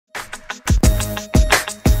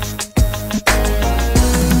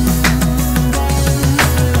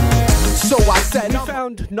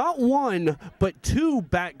found not one, but two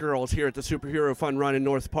Batgirls here at the Superhero Fun Run in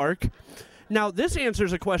North Park. Now, this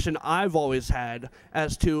answers a question I've always had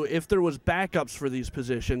as to if there was backups for these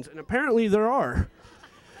positions, and apparently there are.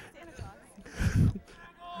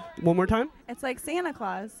 One more time? It's like Santa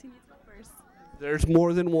Claus. He needs helpers. There's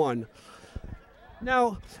more than one.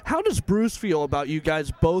 Now, how does Bruce feel about you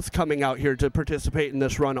guys both coming out here to participate in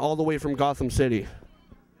this run all the way from Gotham City?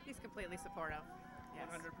 He's completely supportive. Yes.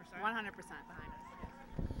 100%? 100% behind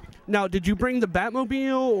us. Yes. Now, did you bring the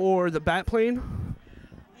Batmobile or the Batplane?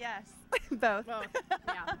 Yes, both. Both.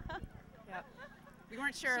 Yeah. Yep. We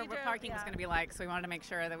weren't sure what parking was going to be like, so we wanted to make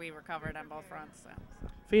sure that we were covered on both fronts. So.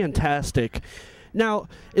 Fantastic. Now,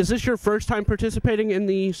 is this your first time participating in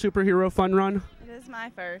the Superhero Fun Run? It is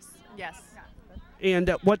my first. Yes. And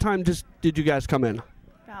at what time did you guys come in?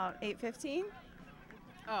 About 8:15.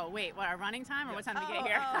 Oh, wait, what, our running time or what time did we get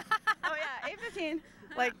here? Oh yeah, 8:15.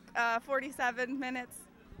 Like 47 minutes.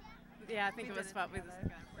 Yeah, I think it was about.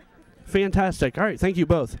 Fantastic. All right, thank you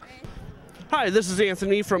both. Hi, this is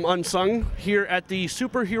Anthony from Unsung here at the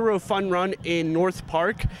Superhero Fun Run in North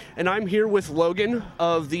Park, and I'm here with Logan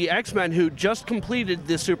of the X-Men who just completed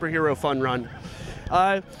the Superhero Fun Run.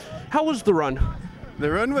 How was the run?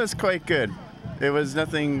 The run was quite good. It was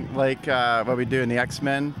nothing like what we do in the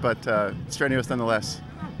X-Men, but strenuous nonetheless.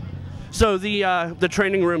 So the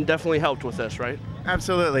training room definitely helped with this, right?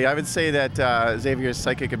 Absolutely. I would say that Xavier's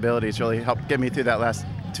psychic abilities really helped get me through that last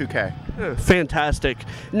 2K. Fantastic.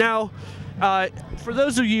 Now, for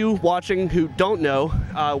those of you watching who don't know,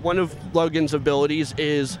 one of Logan's abilities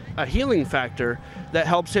is a healing factor that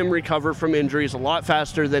helps him recover from injuries a lot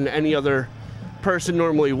faster than any other person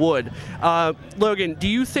normally would. Logan, do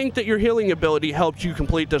you think that your healing ability helped you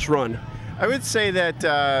complete this run? I would say that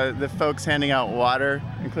the folks handing out water,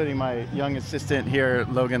 including my young assistant here,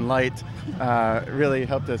 Logan Light, really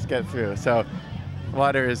helped us get through. So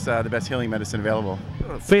water is the best healing medicine available.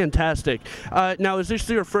 Fantastic. Now, is this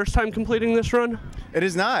your first time completing this run? It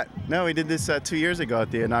is not. No, we did this 2 years ago at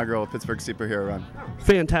the inaugural Pittsburgh Superhero Run.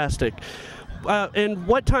 Fantastic. And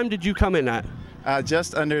what time did you come in at?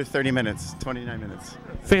 Just under 30 minutes, 29 minutes.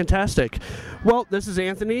 Fantastic. Well, this is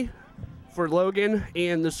Anthony for Logan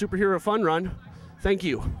and the Superhero Fun Run. Thank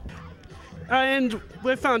you. And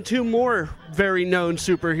we found two more very known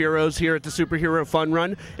superheroes here at the Superhero Fun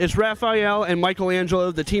Run. It's Raphael and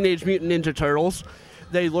Michelangelo, the Teenage Mutant Ninja Turtles.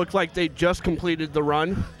 They look like they just completed the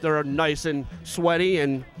run. They're nice and sweaty,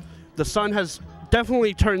 and the sun has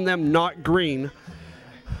definitely turned them not green.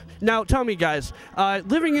 Now, tell me, guys,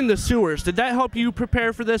 living in the sewers, did that help you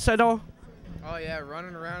prepare for this at all? Oh, yeah,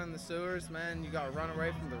 running around in the sewers, man. You got to run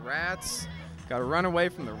away from the rats. Got to run away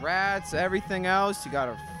from the rats, everything else. You got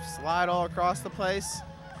to slide all across the place.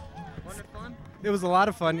 Wasn't it fun? It was a lot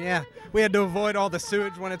of fun, yeah. We had to avoid all the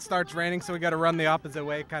sewage when it starts raining, so we got to run the opposite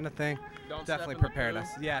way kind of thing. Definitely prepared us.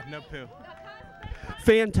 Yeah, no poo.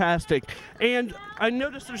 Fantastic. And I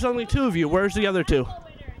noticed there's only two of you. Where's the other two?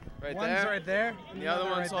 Right One's there. right there. The other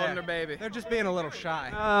one's holding her baby. They're just being a little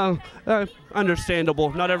shy.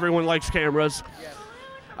 Understandable. Not everyone likes cameras.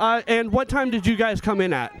 Yes. And what time did you guys come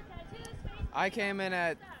in at? I came in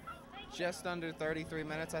at just under 33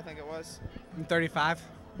 minutes, I think it was. 35.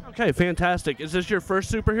 Okay, fantastic. Is this your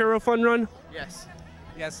first Superhero Fun Run? Yes.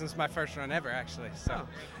 Yeah, since my first run ever, actually. So.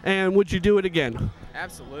 And would you do it again?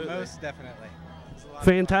 Absolutely. Most definitely.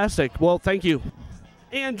 Fantastic. Well, thank you.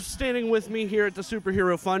 And standing with me here at the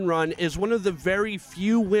Superhero Fun Run is one of the very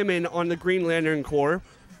few women on the Green Lantern Corps,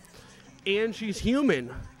 and she's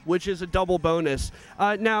human, which is a double bonus.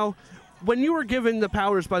 Now, when you were given the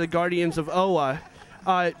powers by the Guardians of Oa,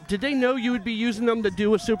 did they know you would be using them to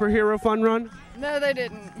do a Superhero Fun Run? No, they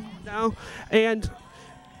didn't. No? And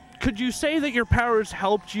could you say that your powers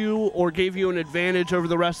helped you or gave you an advantage over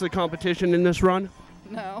the rest of the competition in this run?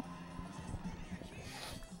 No.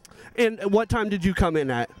 And what time did you come in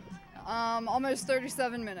at? Almost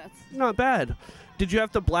 37 minutes. Not bad. Did you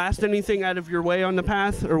have to blast anything out of your way on the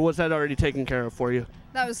path, or was that already taken care of for you?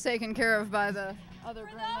 That was taken care of by the other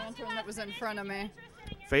Green Lantern that was in front of me.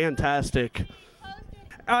 Fantastic.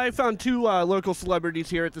 I found two local celebrities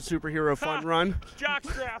here at the Superhero Fun Run.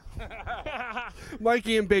 Jockstrap.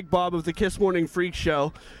 Mikey and Big Bob of the Kiss Morning Freak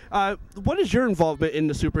Show. What is your involvement in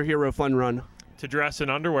the Superhero Fun Run? To dress in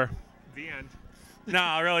underwear. The end.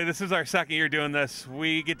 No, really, this is our second year doing this.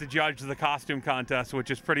 We get to judge the costume contest,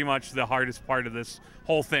 which is pretty much the hardest part of this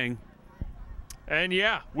whole thing. And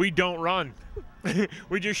yeah, we don't run.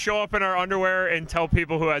 We just show up in our underwear and tell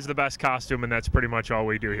people who has the best costume, and that's pretty much all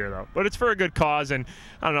we do here, though. But it's for a good cause, and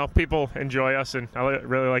I don't know, people enjoy us, and I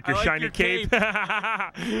really like your shiny cape. Ooh,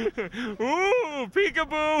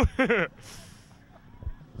 peekaboo!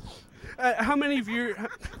 How many of you?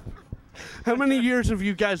 How many years have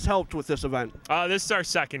you guys helped with this event? This is our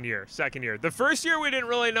second year. The first year we didn't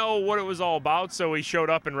really know what it was all about, so we showed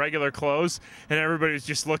up in regular clothes, and everybody was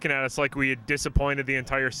just looking at us like we had disappointed the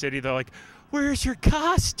entire city. They're like, "Where's your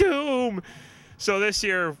costume?" So this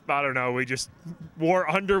year, I don't know, we just wore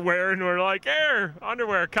underwear, and we're like, "Here,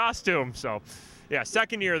 underwear, costume." So, yeah,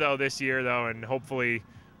 second year this year, and hopefully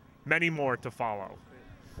many more to follow.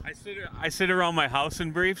 I sit around my house in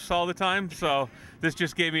briefs all the time, so this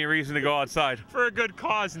just gave me a reason to go outside. For a good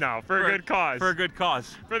cause now. For a good cause. For a good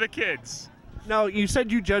cause. For the kids. Now, you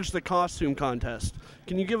said you judged the costume contest.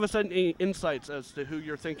 Can you give us any insights as to who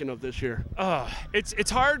you're thinking of this year? It's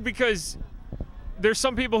hard because there's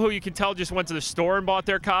some people who you can tell just went to the store and bought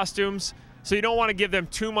their costumes, so you don't want to give them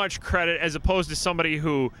too much credit as opposed to somebody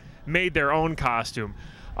who made their own costume.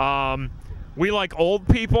 We like old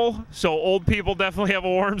people, so old people definitely have a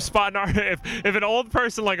warm spot in our. If an old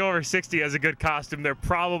person like over 60 has a good costume, they're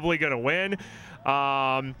probably gonna win.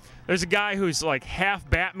 There's a guy who's like half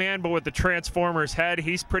Batman, but with the Transformers head.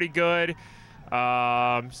 He's pretty good.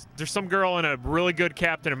 There's some girl in a really good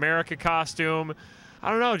Captain America costume.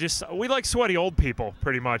 I don't know, we like sweaty old people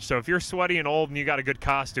pretty much. So if you're sweaty and old and you got a good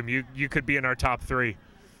costume, you could be in our top 3.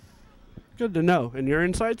 Good to know. And your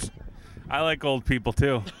insights? I like old people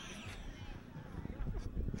too.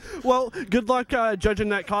 Well, good luck judging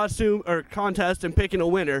that costume or contest and picking a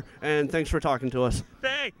winner. And thanks for talking to us.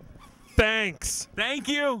 Thanks. Thank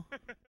you.